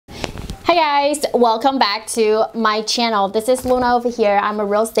Hi guys, welcome back to my channel. This is Luna over here. I'm a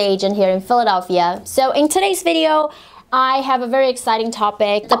real estate agent here in Philadelphia. So in today's video, I have a very exciting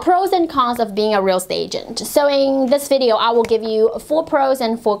topic, the pros and cons of being a real estate agent. So in this video, I will give you 4 pros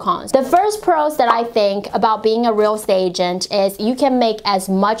and 4 cons. The first pros that I think about being a real estate agent is you can make as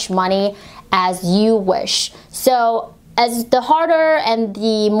much money as you wish. So as the harder and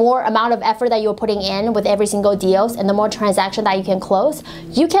the more amount of effort that you're putting in with every single deals and the more transaction that you can close,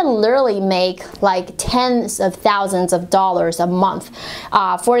 you can literally make like tens of thousands of dollars a month.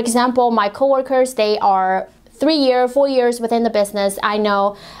 For example, my coworkers, they are 3 years, 4 years within the business. I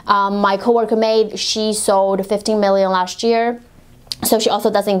know my coworker May, she sold 15 million last year. So she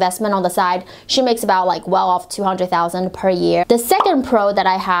also does investment on the side. She makes about like well off 200,000 per year. The second pro that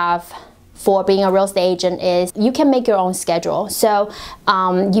I have for being a real estate agent is you can make your own schedule. So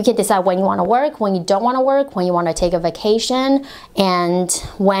you can decide when you want to work, when you don't want to work, when you want to take a vacation, and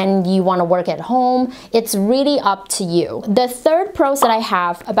when you want to work at home. It's really up to you. The third pros that I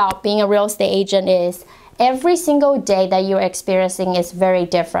have about being a real estate agent is every single day that you're experiencing is very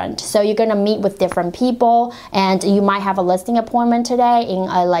different. So you're gonna meet with different people, and you might have a listing appointment today in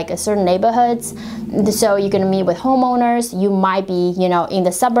like a certain neighborhoods. So you're gonna meet with homeowners. You might be, in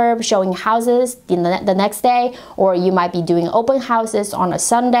the suburb showing houses in the next day, or you might be doing open houses on a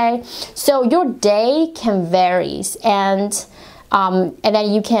Sunday. So your day can vary, and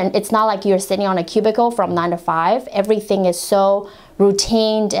then you can. It's not like you're sitting on a cubicle from 9 to 5. Everything is so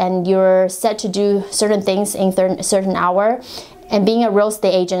routine, and you're set to do certain things in certain hour, and being a real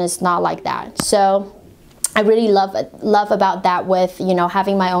estate agent is not like that. So I really love about that with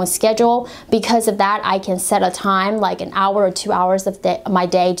having my own schedule. Because of that, I can set a time like an hour or 2 hours of my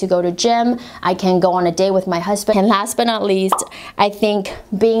day to go to gym. I can go on a date with my husband. And last but not least, I think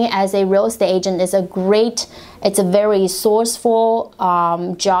being as a real estate agent is it's a very resourceful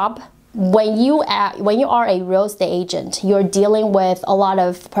job. When you are a real estate agent, you're dealing with a lot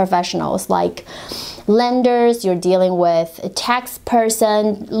of professionals like lenders, you're dealing with a tax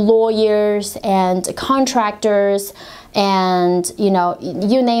person, lawyers, and contractors, and you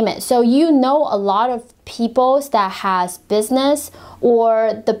name it. So you know a lot of people that has business,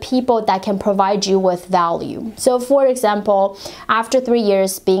 or the people that can provide you with value. So for example, after 3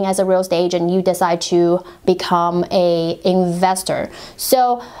 years being as a real estate agent, you decide to become an investor.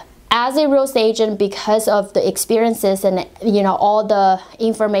 So as a real estate agent, because of the experiences and all the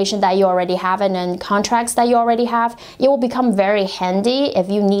information that you already have and then contracts that you already have, it will become very handy if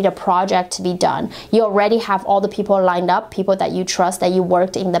you need a project to be done. You already have all the people lined up, people that you trust, that you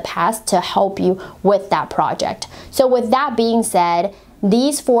worked in the past to help you with that project. So with that being said,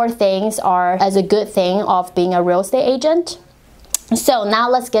 these 4 things are as a good thing of being a real estate agent. So now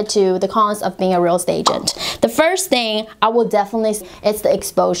let's get to the cons of being a real estate agent. The first thing I will definitely say is the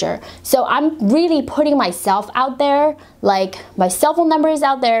exposure. So I'm really putting myself out there, like my cell phone number is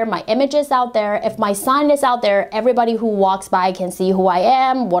out there, my image is out there. If my sign is out there, everybody who walks by can see who I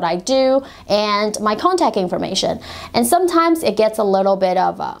am, what I do, and my contact information. And sometimes it gets a little bit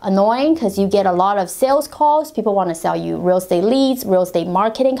of annoying because you get a lot of sales calls. People want to sell you real estate leads, real estate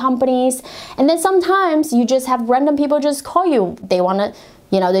marketing companies. And then sometimes you just have random people just call you. They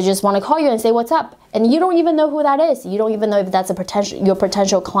just want to call you and say what's up, and you don't even know who that is. You don't even know if that's your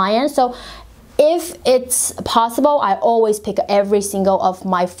potential client. So if it's possible, I always pick every single of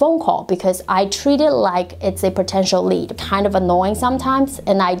my phone call because I treat it like it's a potential lead. Kind of annoying sometimes,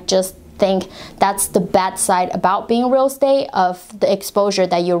 and I just think that's the bad side about being real estate, of the exposure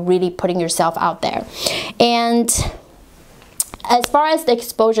that you're really putting yourself out there. And as far as the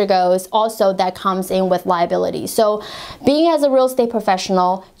exposure goes, also that comes in with liability. So being as a real estate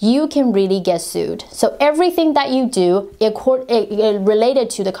professional, you can really get sued. So everything that you do, it related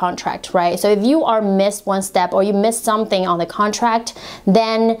to the contract, right? So if you are missed one step or you miss something on the contract,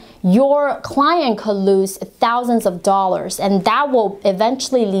 then your client could lose thousands of dollars, and that will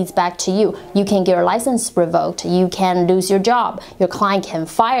eventually lead back to you. You can get your license revoked. You can lose your job. Your client can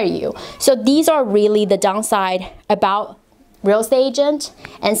fire you. So these are really the downside about real estate agent.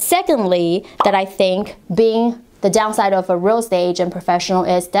 And secondly, that I think being the downside of a real estate agent professional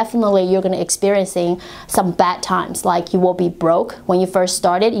is definitely you're going to experiencing some bad times. Like you will be broke when you first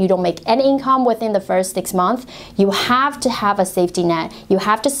started. You don't make any income within the first 6 months. You have to have a safety net. You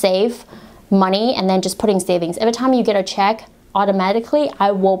have to save money and then just put in savings. Every time you get a check, automatically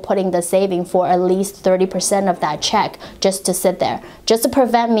I will put in the saving for at least 30% of that check just to sit there, just to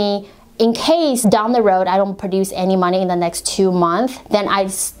prevent me, in case down the road I don't produce any money in the next 2 months, then I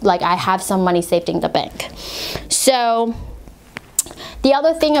have some money saved in the bank. So The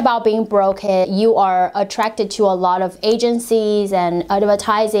other thing about being broke is you are attracted to a lot of agencies and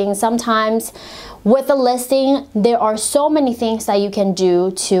advertising. Sometimes with a listing, there are so many things that you can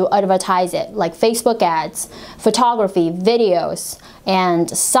do to advertise it, like Facebook ads, photography, videos, and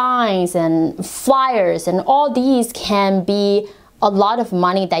signs and flyers, and all these can be a lot of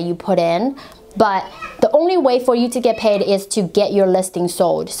money that you put in. But the only way for you to get paid is to get your listing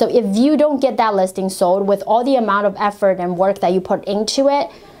sold. So if you don't get that listing sold with all the amount of effort and work that you put into it,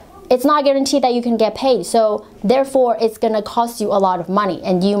 it's not guaranteed that you can get paid. So therefore, it's gonna cost you a lot of money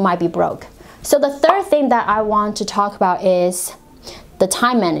and you might be broke. So the third thing that I want to talk about is the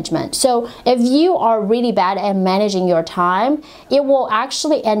time management. So if you are really bad at managing your time, it will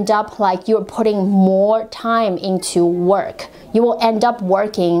actually end up like you're putting more time into work. You will end up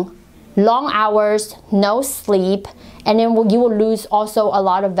working long hours, no sleep, and then you will lose also a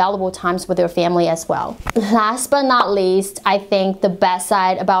lot of valuable times with your family as well. Last but not least, I think the best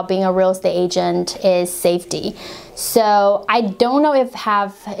side about being a real estate agent is safety. So I don't know if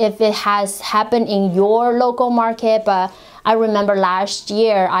it has happened in your local market, but I remember last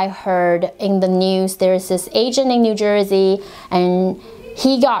year I heard in the news there's this agent in New Jersey and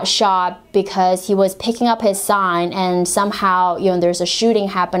he got shot because he was picking up his sign and somehow, you know, there's a shooting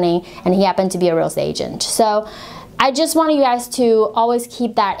happening and he happened to be a real estate agent. So I just want you guys to always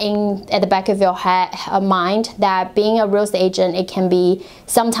keep that at the back of your mind, that being a real estate agent, it can be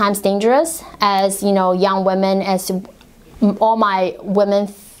sometimes dangerous. As you know, young women, as all my women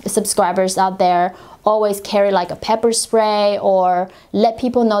subscribers out there, always carry like a pepper spray or let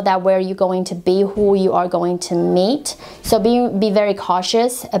people know that where you're going to be, who you are going to meet. So be very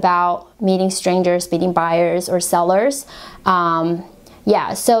cautious about meeting strangers, meeting buyers or sellers.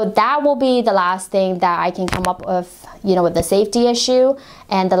 Yeah, so that will be the last thing that I can come up with, you know, with the safety issue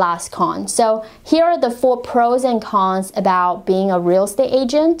and the last con. So here are the 4 pros and cons about being a real estate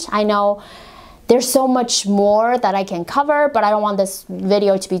agent. I know there's so much more that I can cover, but I don't want this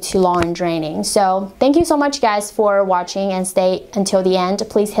video to be too long and draining. So thank you so much guys for watching and stay until the end.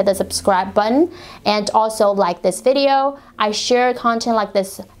 Please hit the subscribe button and also like this video. I share content like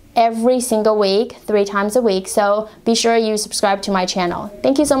this every single week, 3 times a week. So be sure you subscribe to my channel.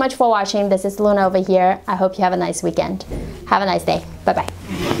 Thank you so much for watching. This is Luna over here. I hope you have a nice weekend. Have a nice day. Bye-bye.